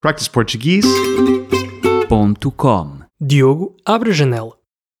practiceportuguese.com. Diogo abre a janela.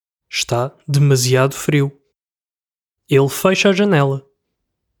 Está demasiado frio. Ele fecha a janela.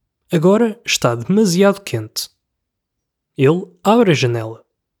 Agora está demasiado quente. Ele abre a janela.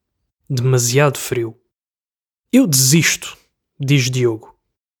 Demasiado frio. Eu desisto, diz Diogo.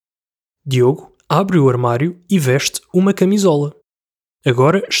 Diogo abre o armário e veste uma camisola.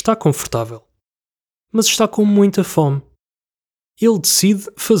 Agora está confortável. Mas está com muita fome. Ele decide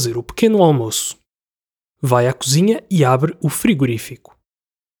fazer o pequeno almoço. Vai à cozinha e abre o frigorífico.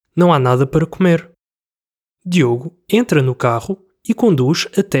 Não há nada para comer. Diogo entra no carro e conduz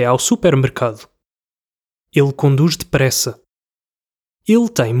até ao supermercado. Ele conduz depressa. Ele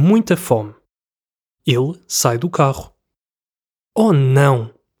tem muita fome. Ele sai do carro. Oh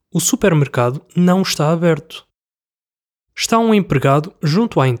não! O supermercado não está aberto. Está um empregado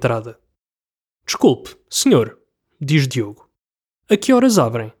junto à entrada. Desculpe, senhor, diz Diogo. A que horas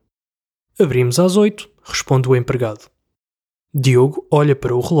abrem? Abrimos às 8, responde o empregado. Diogo olha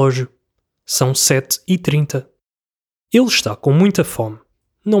para o relógio. São 7h30. Ele está com muita fome.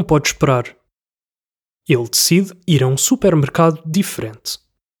 Não pode esperar. Ele decide ir a um supermercado diferente.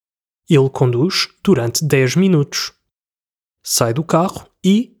 Ele conduz durante 10 minutos. Sai do carro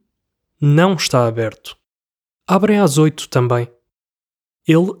e não está aberto. Abrem às 8 também.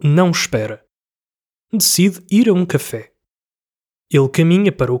 Ele não espera. Decide ir a um café. Ele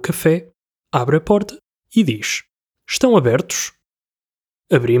caminha para o café, abre a porta e diz: Estão abertos?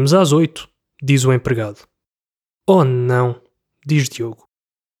 Abrimos às 8, diz o empregado. Oh não, diz Diogo.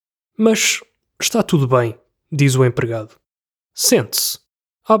 Mas está tudo bem, diz o empregado. Sente-se,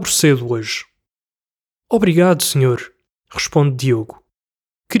 abro cedo hoje. Obrigado, senhor, responde Diogo.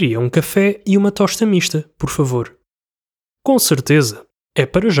 Queria um café e uma tosta mista, por favor. Com certeza, é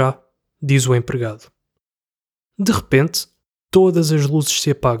para já, diz o empregado. De repente, todas as luzes se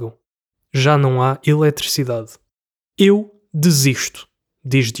apagam. Já não há eletricidade. Eu desisto,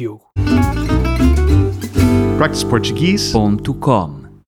 diz Diogo. practiceportuguese.com